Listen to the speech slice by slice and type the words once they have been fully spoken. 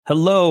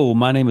Hello,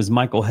 my name is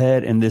Michael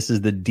Head, and this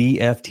is the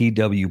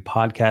DFTW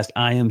podcast.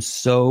 I am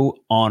so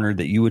honored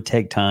that you would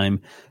take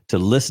time to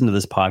listen to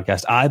this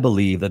podcast. I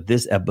believe that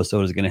this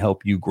episode is going to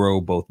help you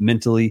grow both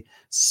mentally,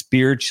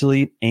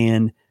 spiritually,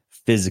 and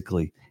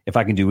physically. If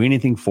I can do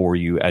anything for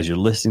you as you're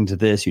listening to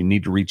this, you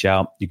need to reach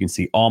out. You can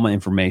see all my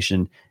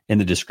information in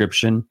the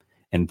description.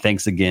 And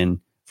thanks again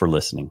for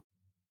listening.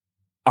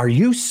 Are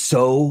you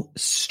so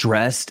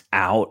stressed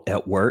out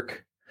at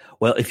work?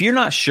 Well, if you're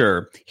not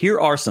sure, here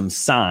are some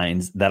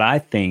signs that I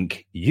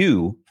think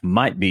you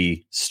might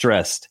be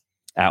stressed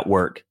at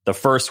work. The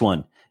first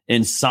one,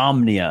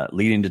 insomnia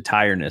leading to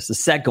tiredness. The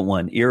second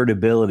one,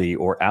 irritability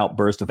or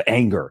outburst of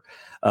anger.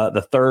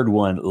 The third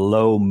one,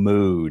 low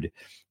mood.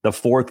 The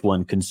fourth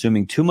one,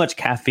 consuming too much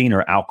caffeine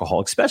or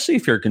alcohol, especially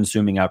if you're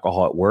consuming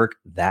alcohol at work,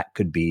 that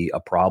could be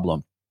a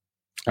problem.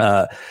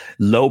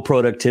 Low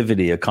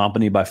productivity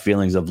accompanied by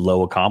feelings of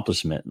low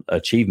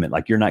achievement,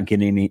 like you're not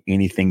getting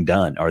anything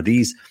done. Are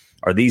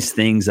these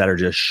things that are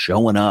just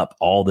showing up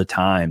all the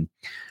time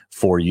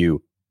for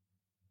you?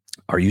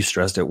 Are you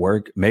stressed at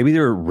work? Maybe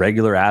they're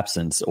regular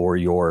absence, or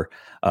you're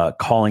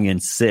calling in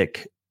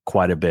sick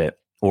quite a bit,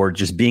 or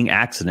just being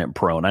accident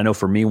prone. I know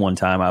for me, one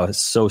time I was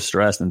so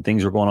stressed and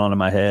things were going on in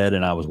my head,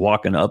 and I was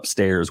walking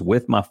upstairs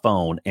with my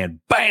phone and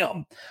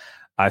bam,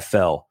 I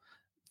fell.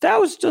 That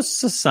was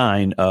just a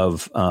sign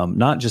of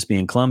not just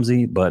being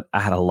clumsy, but I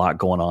had a lot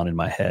going on in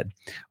my head.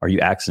 Are you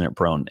accident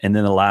prone? And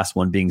then the last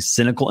one, being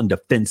cynical and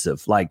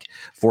defensive. Like,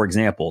 for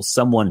example,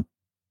 someone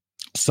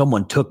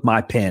took my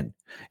pen,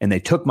 and they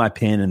took my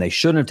pen and they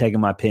shouldn't have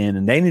taken my pen,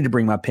 and they need to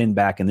bring my pen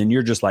back. And then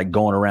you're just like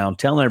going around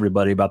telling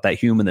everybody about that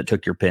human that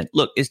took your pen.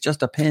 Look, it's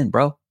just a pen,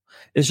 bro.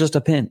 It's just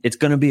a pen. It's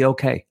going to be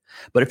okay.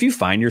 But if you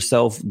find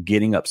yourself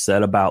getting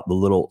upset about the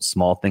little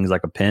small things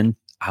like a pen,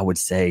 I would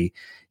say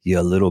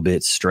you're a little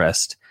bit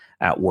stressed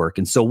at work.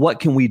 And so what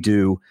can we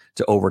do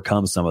to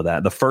overcome some of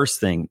that? The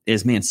first thing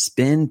is,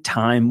 spend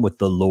time with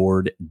the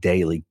Lord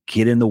daily.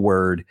 Get in the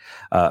Word.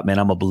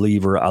 I'm a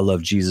believer. I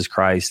love Jesus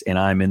Christ, and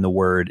I'm in the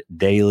Word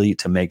daily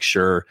to make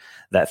sure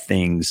that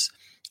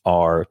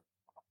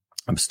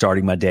I'm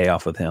starting my day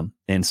off with Him.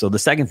 And so the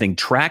second thing,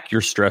 track your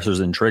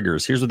stressors and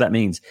triggers. Here's what that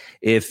means.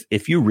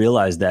 If you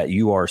realize that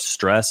you are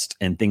stressed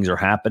and things are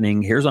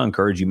happening, here's what I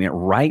encourage you, man.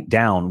 Write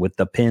down with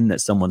the pen that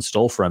someone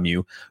stole from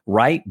you.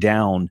 Write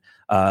down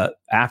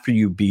after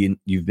you've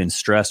been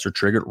stressed or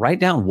triggered, write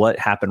down what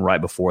happened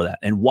right before that,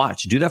 and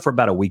watch. Do that for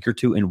about a week or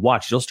two and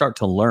watch. You'll start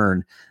to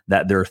learn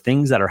that there are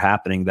things that are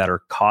happening that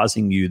are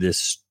causing you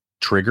this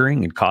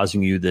triggering and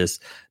causing you this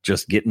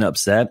just getting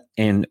upset,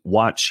 and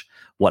watch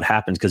what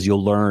happens, because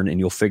you'll learn and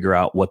you'll figure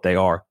out what they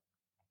are.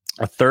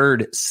 A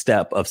third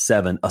step of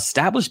 7,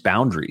 establish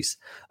boundaries.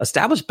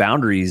 Establish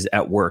boundaries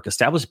at work.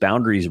 Establish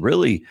boundaries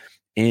really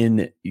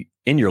in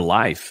your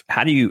life.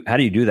 How do you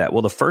do that?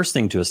 Well, the first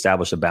thing to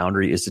establish a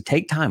boundary is to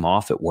take time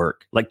off at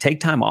work. Like,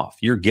 take time off.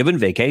 You're given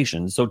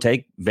vacation, so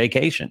take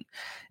vacation.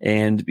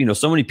 And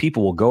so many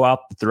people will go out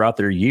throughout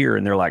their year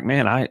and they're like,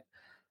 man, I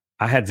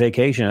had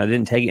vacation, I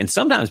didn't take it. And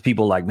sometimes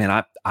people are like,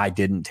 man, I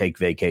didn't take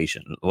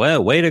vacation.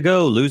 Well, way to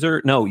go,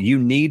 loser. No, you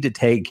need to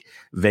take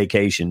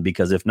vacation,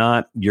 because if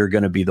not, you're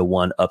going to be the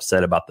one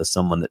upset about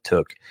someone that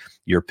took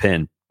your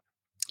pen.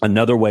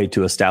 Another way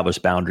to establish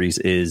boundaries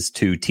is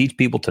to teach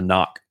people to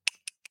knock.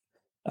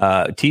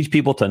 Teach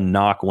people to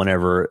knock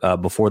whenever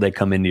before they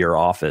come into your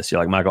office. You're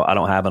like, Michael, I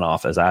don't have an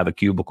office. I have a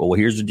cubicle. Well,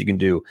 here's what you can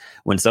do.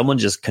 When someone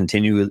just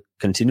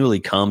continually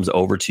comes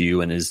over to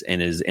you and is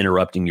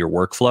interrupting your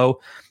workflow,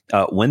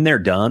 when they're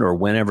done, or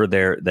whenever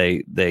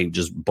they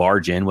just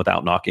barge in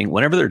without knocking,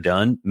 whenever they're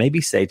done, maybe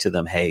say to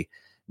them, hey,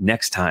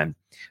 next time,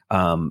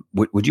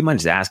 would you mind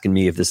just asking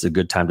me if this is a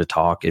good time to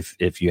talk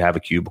if you have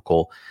a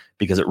cubicle,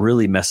 because it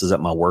really messes up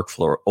my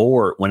workflow.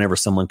 Or whenever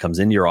someone comes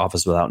into your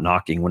office without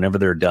knocking, whenever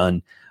they're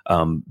done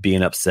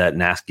being upset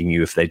and asking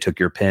you if they took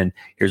your pen,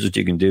 here's what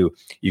you can do.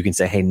 You can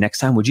say, hey, next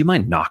time, would you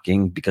mind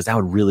knocking? Because that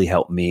would really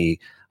help me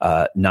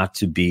not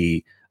to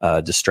be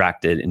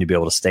distracted and to be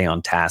able to stay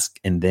on task.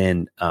 And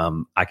then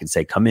I can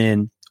say, come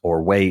in,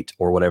 or wait,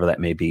 or whatever that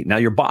may be. Now,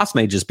 your boss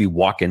may just be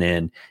walking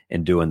in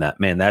and doing that.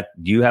 Man, that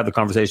you have the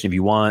conversation if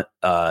you want.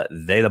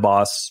 They, the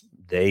boss,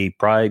 they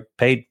probably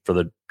paid for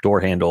the door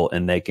handle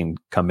and they can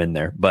come in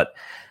there, but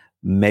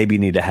maybe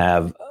need to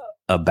have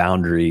a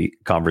boundary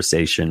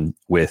conversation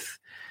with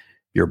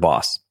your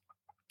boss.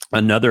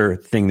 Another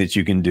thing that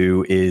you can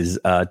do is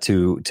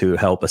to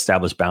help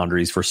establish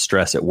boundaries for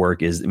stress at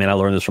work is, I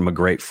learned this from a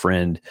great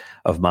friend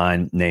of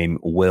mine named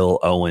Will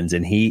Owens,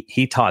 and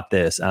he taught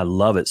this. I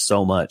love it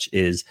so much,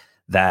 is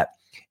that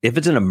if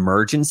it's an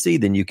emergency,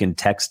 then you can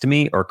text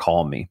me or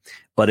call me.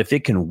 But if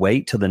it can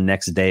wait till the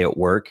next day at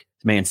work,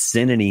 man,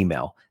 send an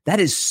email. That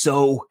is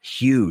so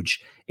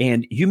huge.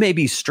 And you may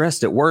be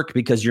stressed at work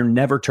because you're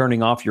never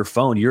turning off your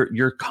phone.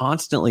 You're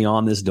constantly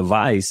on this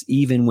device,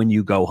 even when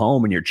you go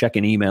home and you're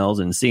checking emails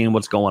and seeing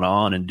what's going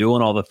on and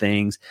doing all the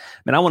things.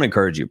 Man, I want to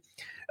encourage you.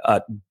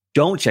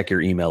 Don't check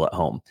your email at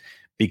home,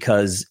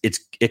 because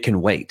it can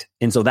wait.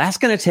 And so that's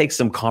going to take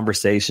some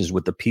conversations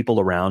with the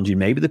people around you,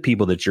 maybe the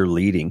people that you're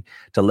leading,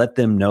 to let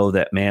them know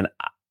that, man,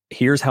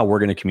 here's how we're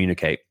going to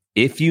communicate.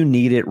 If you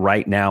need it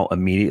right now,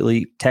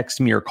 immediately, text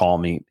me or call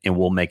me and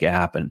we'll make it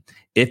happen.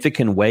 If it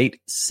can wait,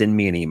 send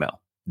me an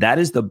email.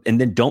 And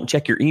then don't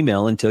check your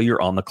email until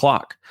you're on the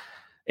clock.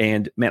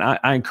 And man,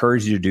 I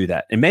encourage you to do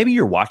that. And maybe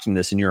you're watching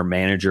this and you're a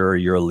manager or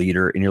you're a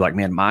leader and you're like,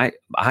 man,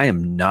 I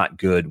am not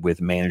good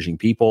with managing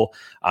people.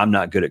 I'm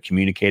not good at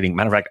communicating.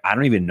 Matter of fact, I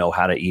don't even know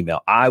how to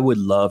email. I would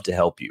love to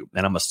help you.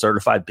 And I'm a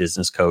certified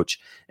business coach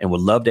and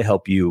would love to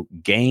help you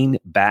gain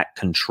back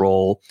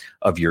control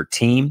of your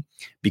team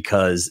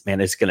because,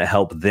 man, it's going to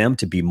help them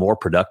to be more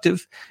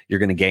productive. You're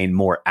going to gain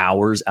more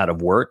hours out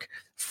of work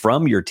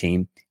from your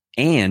team.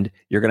 And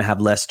you're going to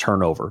have less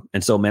turnover.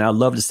 And so, man, I'd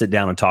love to sit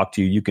down and talk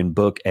to you. You can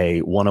book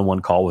a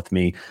one-on-one call with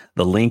me.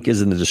 The link is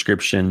in the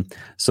description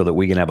so that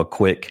we can have a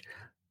quick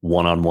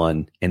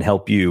one-on-one and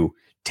help you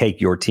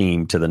take your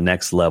team to the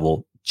next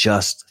level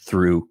just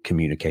through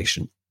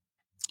communication.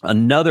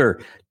 Another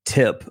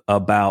tip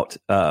about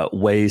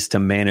ways to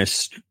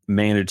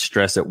manage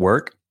stress at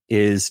work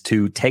is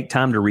to take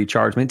time to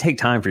recharge. I mean, take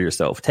time for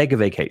yourself. Take a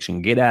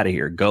vacation. Get out of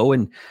here. Go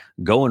and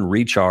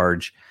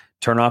recharge.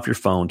 Turn off your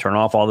phone, turn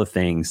off all the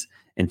things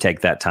and take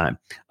that time.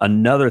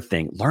 Another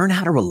thing, learn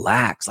how to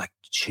relax, like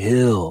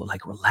chill,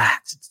 like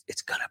relax.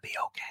 It's going to be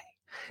okay.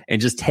 And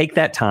just take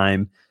that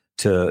time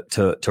to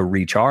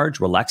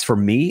recharge, relax. For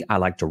me, I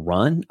like to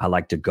run. I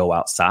like to go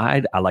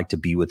outside. I like to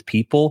be with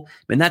people.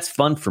 And that's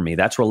fun for me.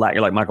 That's relax.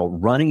 You're like, Michael,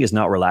 running is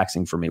not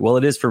relaxing for me. Well,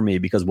 it is for me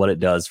because what it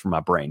does for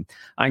my brain.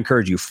 I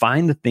encourage you,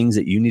 find the things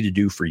that you need to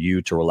do for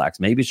you to relax.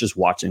 Maybe it's just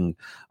watching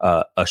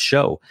a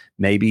show.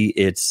 Maybe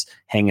it's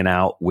hanging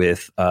out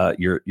with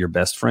your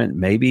best friend.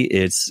 Maybe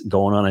it's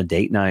going on a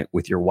date night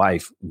with your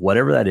wife.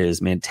 Whatever that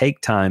is, man, take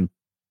time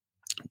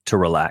to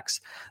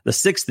relax. The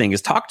sixth thing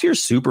is talk to your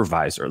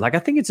supervisor. Like, I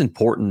think it's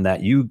important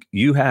that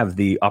you have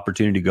the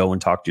opportunity to go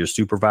and talk to your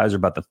supervisor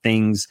about the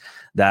things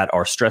that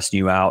are stressing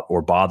you out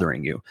or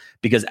bothering you.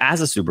 Because as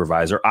a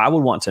supervisor, I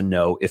would want to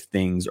know if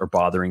things are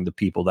bothering the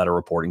people that are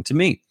reporting to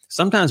me.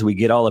 Sometimes we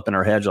get all up in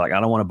our heads, like, I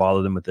don't want to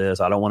bother them with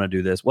this. I don't want to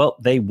do this. Well,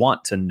 they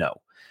want to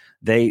know.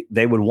 They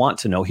would want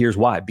to know. Here's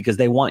why. Because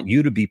they want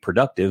you to be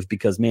productive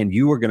because, man,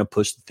 you are going to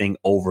push the thing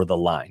over the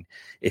line.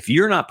 If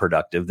you're not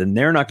productive, then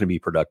they're not going to be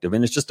productive.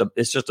 And it's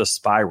just a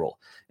spiral.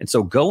 And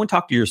so go and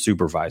talk to your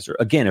supervisor.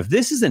 Again, if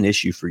this is an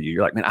issue for you,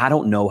 you're like, man, I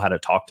don't know how to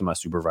talk to my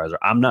supervisor.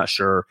 I'm not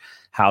sure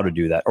how to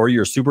do that. Or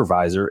you're a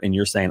supervisor and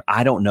you're saying,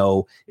 I don't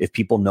know if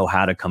people know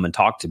how to come and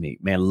talk to me.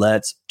 Man,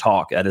 let's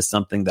talk. That is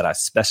something that I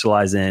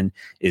specialize in,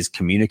 is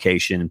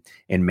communication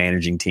and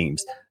managing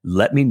teams.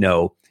 Let me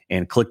know.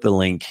 And click the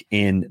link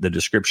in the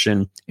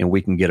description and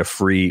we can get a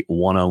free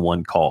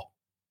one-on-one call.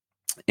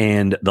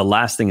 And the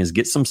last thing is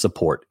get some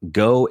support.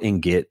 Go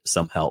and get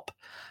some help.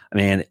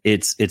 Man,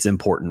 it's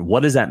important.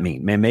 What does that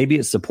mean? Man, maybe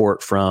it's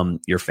support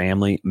from your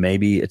family.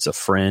 Maybe it's a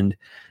friend.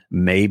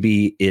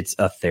 Maybe it's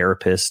a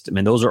therapist. I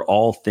mean, those are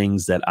all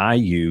things that I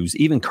use,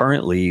 even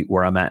currently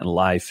where I'm at in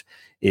life,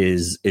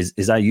 is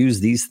I use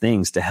these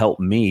things to help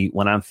me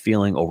when I'm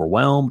feeling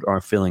overwhelmed or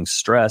I'm feeling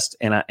stressed,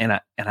 and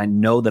I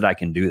know that I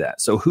can do that.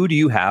 So who do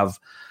you have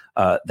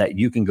that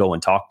you can go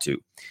and talk to?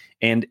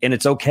 And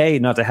it's okay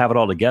not to have it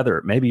all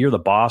together. Maybe you're the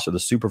boss or the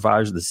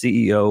supervisor, the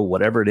CEO,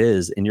 whatever it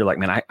is, and you're like,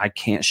 man, I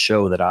can't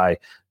show that I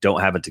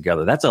don't have it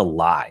together. That's a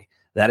lie.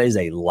 That is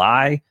a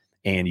lie,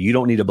 and you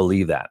don't need to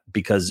believe that,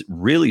 because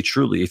really,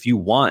 truly, if you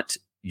want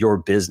your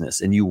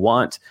business and you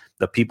want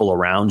the people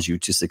around you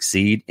to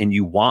succeed and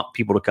you want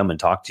people to come and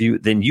talk to you,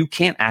 then you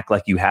can't act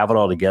like you have it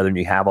all together and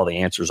you have all the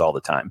answers all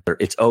the time.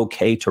 It's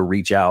okay to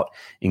reach out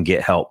and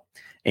get help.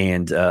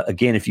 And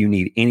again, if you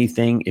need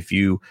anything, if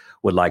you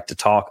would like to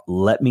talk,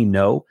 let me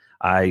know.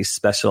 I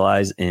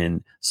specialize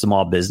in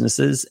small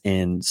businesses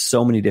in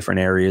so many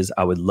different areas.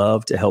 I would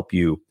love to help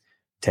you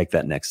take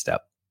that next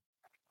step.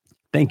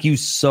 Thank you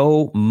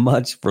so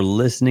much for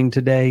listening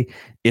today.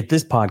 If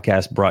this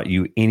podcast brought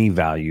you any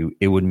value,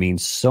 it would mean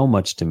so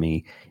much to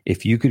me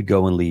if you could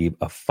go and leave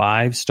a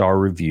 5-star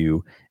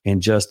review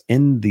and just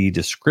in the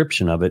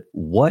description of it,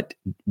 what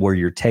were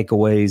your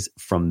takeaways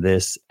from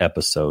this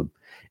episode?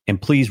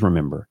 And please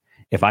remember,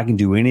 if I can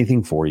do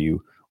anything for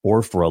you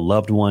or for a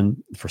loved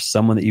one, for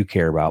someone that you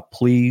care about,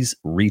 please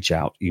reach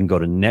out. You can go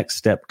to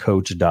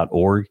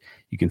nextstepcoach.org.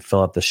 You can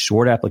fill out the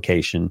short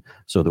application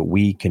so that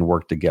we can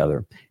work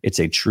together. It's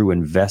a true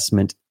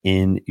investment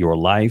in your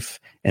life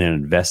and an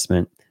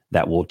investment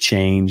that will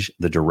change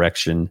the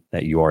direction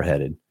that you are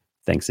headed.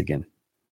 Thanks again.